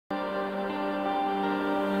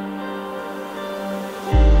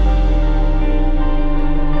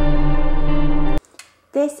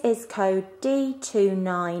This is code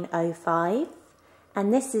D2905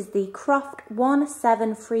 and this is the Croft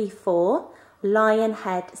 1734 lion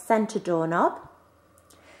head centre doorknob.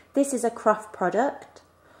 This is a Croft product.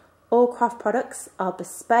 All Croft products are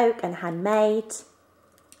bespoke and handmade,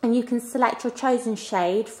 and you can select your chosen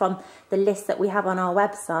shade from the list that we have on our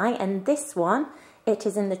website, and this one, it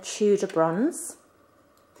is in the Tudor bronze.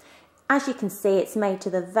 As you can see, it's made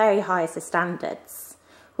to the very highest of standards,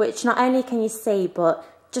 which not only can you see, but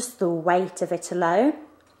just the weight of it alone.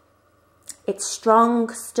 It's strong,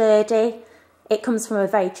 sturdy. It comes from a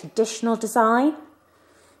very traditional design.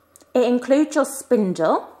 It includes your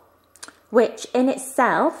spindle, which in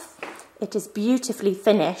itself, it is beautifully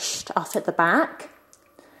finished off at the back.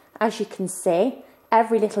 As you can see,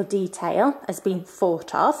 every little detail has been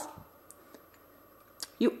thought of.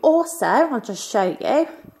 You also, I'll just show you,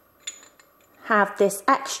 have this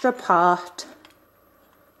extra part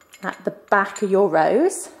at the back of your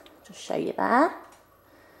rose. Just show you there.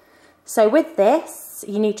 So with this,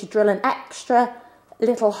 you need to drill an extra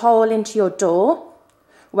little hole into your door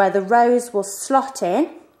where the rose will slot in,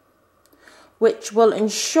 which will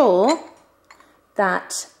ensure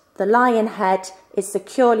that the lion head is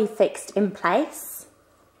securely fixed in place,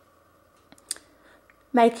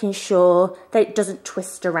 making sure that it doesn't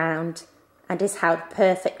twist around and is held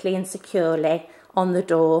perfectly and securely on the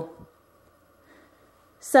door.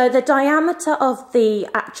 So the diameter of the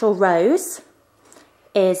actual rose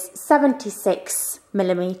is 76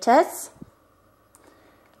 millimeters.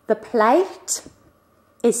 The plate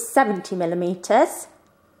is 70 millimeters.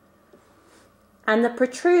 And the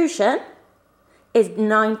protrusion is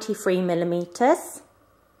 93 millimeters.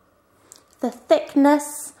 The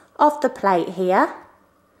thickness of the plate here,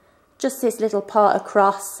 just this little part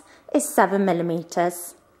across, is 7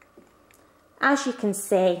 millimeters. As you can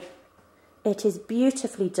see, it is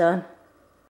beautifully done